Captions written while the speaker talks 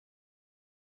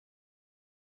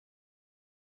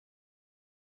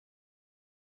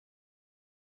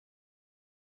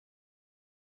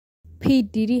P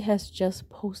Diddy has just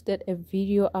posted a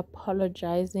video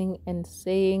apologizing and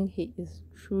saying he is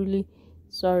truly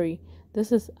sorry.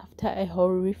 This is after a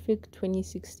horrific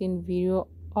 2016 video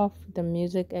of the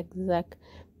music exec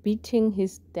beating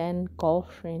his then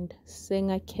girlfriend,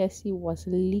 singer Cassie, was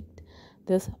leaked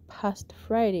this past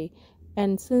Friday.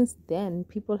 And since then,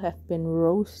 people have been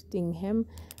roasting him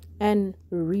and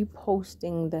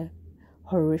reposting the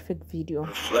horrific video.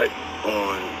 Reflect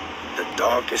on the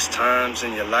darkest times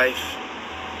in your life.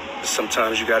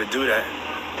 Sometimes you gotta do that.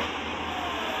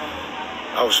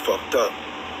 I was fucked up.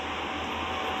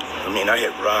 I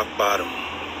hit rock bottom,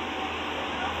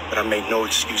 but I make no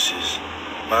excuses.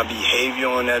 My behavior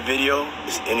on that video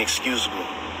is inexcusable.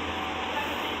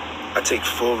 I take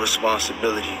full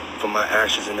responsibility for my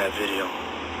actions in that video.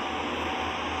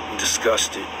 I'm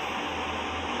disgusted.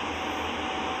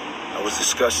 I was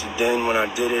disgusted then when I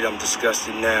did it. I'm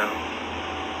disgusted now.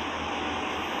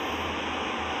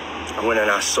 I went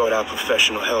and I sought out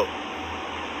professional help.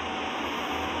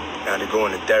 I had to go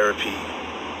into therapy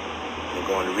and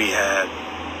go into rehab.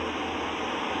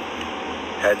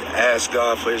 Had to ask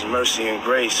God for his mercy and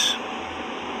grace.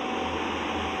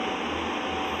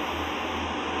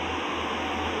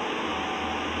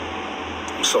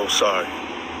 I'm so sorry.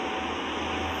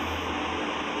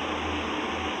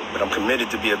 But I'm committed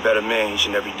to be a better man each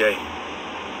and every day.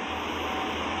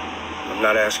 I'm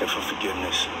not asking for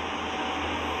forgiveness.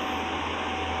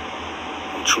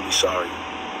 I'm truly sorry.